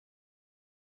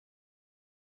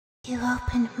You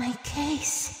opened my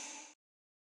case.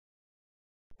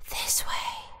 This way.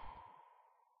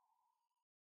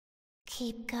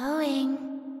 Keep going.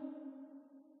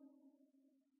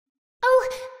 Oh,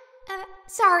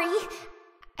 sorry.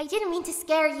 I didn't mean to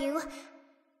scare you.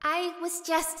 I was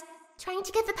just trying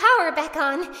to get the power back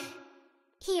on.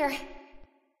 Here.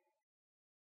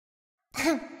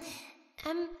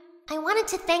 I wanted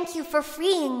to thank you for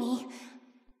freeing me.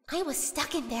 I was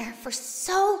stuck in there for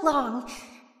so long.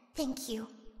 Thank you.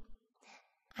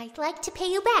 I'd like to pay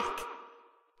you back.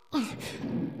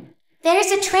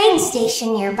 There's a train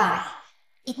station nearby.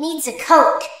 It needs a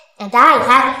Coke, and I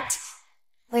have it.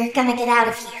 We're gonna get out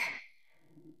of here.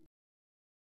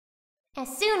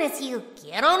 As soon as you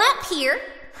get on up here.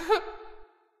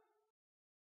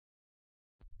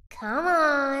 Come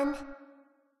on.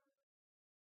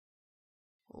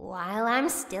 While I'm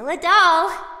still a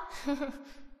doll.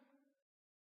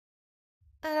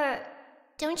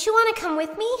 Don't you want to come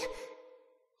with me?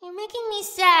 You're making me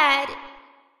sad.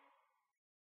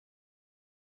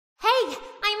 Hey,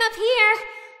 I'm up here.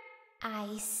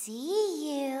 I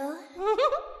see you.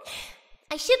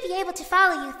 I should be able to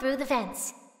follow you through the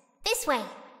vents. This way.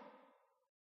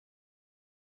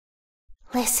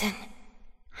 Listen,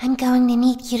 I'm going to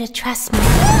need you to trust me.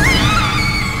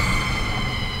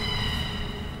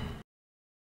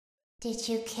 Did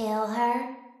you kill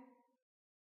her?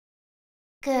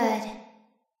 Good.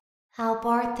 I'll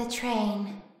board the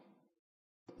train.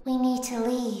 We need to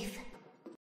leave.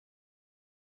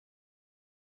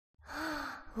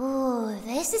 Ooh,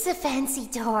 this is a fancy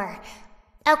door.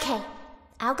 Okay,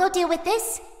 I'll go deal with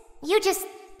this. You just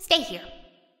stay here.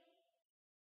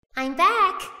 I'm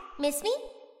back. Miss me?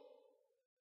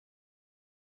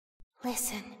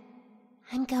 Listen,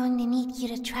 I'm going to need you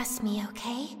to trust me,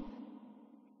 okay?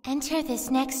 Enter this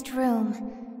next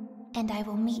room, and I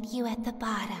will meet you at the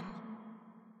bottom.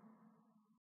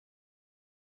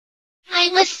 I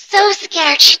was so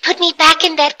scared she'd put me back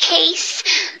in that case.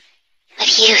 But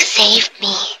you saved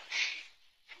me.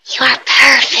 You are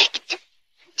perfect.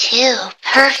 Too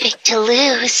perfect to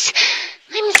lose.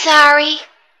 I'm sorry.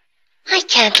 I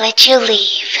can't let you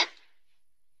leave.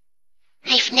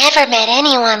 I've never met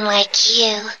anyone like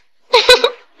you.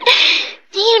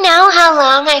 Do you know how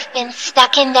long I've been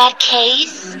stuck in that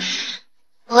case?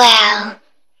 Well,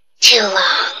 too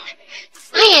long.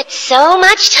 I had so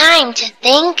much time to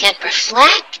think and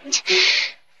reflect.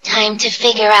 Time to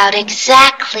figure out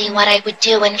exactly what I would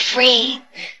do when free.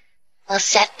 We'll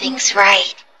set things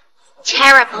right.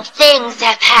 Terrible things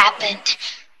have happened.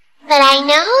 But I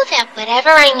know that whatever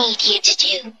I need you to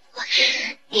do,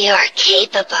 you're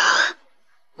capable.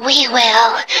 We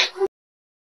will.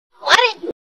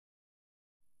 What?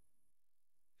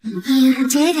 You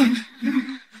did it.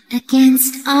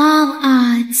 Against all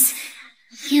odds.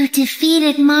 You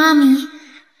defeated Mommy.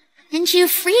 And you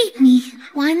freed me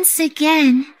once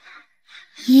again.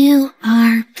 You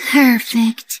are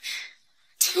perfect.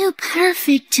 Too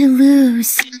perfect to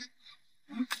lose.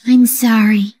 I'm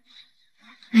sorry.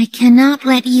 I cannot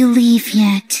let you leave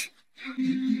yet.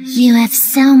 You have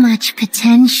so much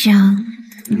potential.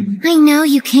 I know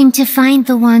you came to find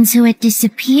the ones who had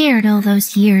disappeared all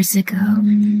those years ago.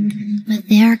 But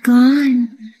they're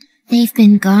gone. They've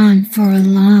been gone for a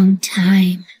long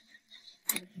time.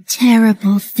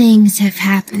 Terrible things have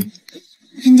happened.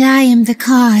 And I am the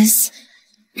cause.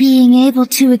 Being able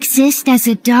to exist as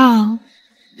a doll,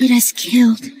 it has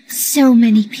killed so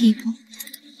many people.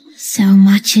 So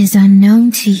much is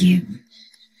unknown to you.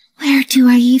 Where do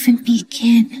I even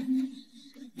begin?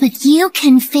 But you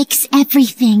can fix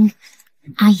everything.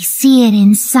 I see it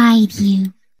inside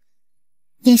you.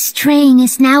 This train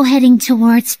is now heading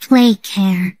towards Play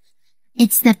Care.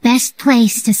 It's the best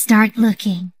place to start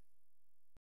looking.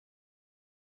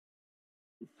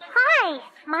 Hi,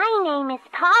 my name is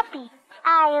Poppy.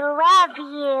 I love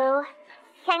you.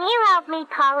 Can you help me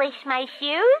polish my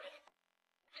shoes?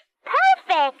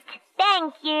 Perfect!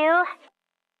 Thank you.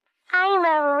 I'm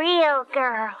a real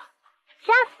girl,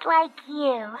 just like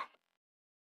you.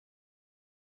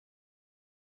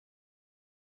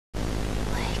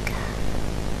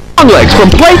 Legs from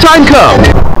Playtime Co.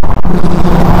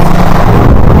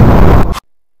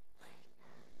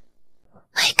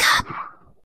 Wake up.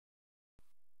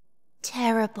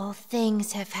 Terrible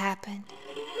things have happened.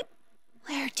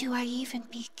 Where do I even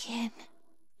begin?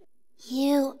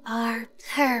 You are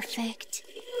perfect.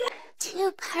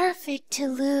 Too perfect to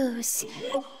lose.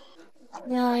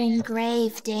 You're in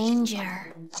grave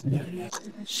danger.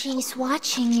 She's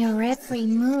watching your every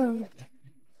move.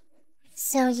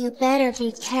 So you better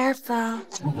be careful.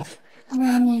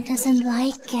 Mommy doesn't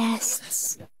like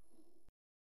guests.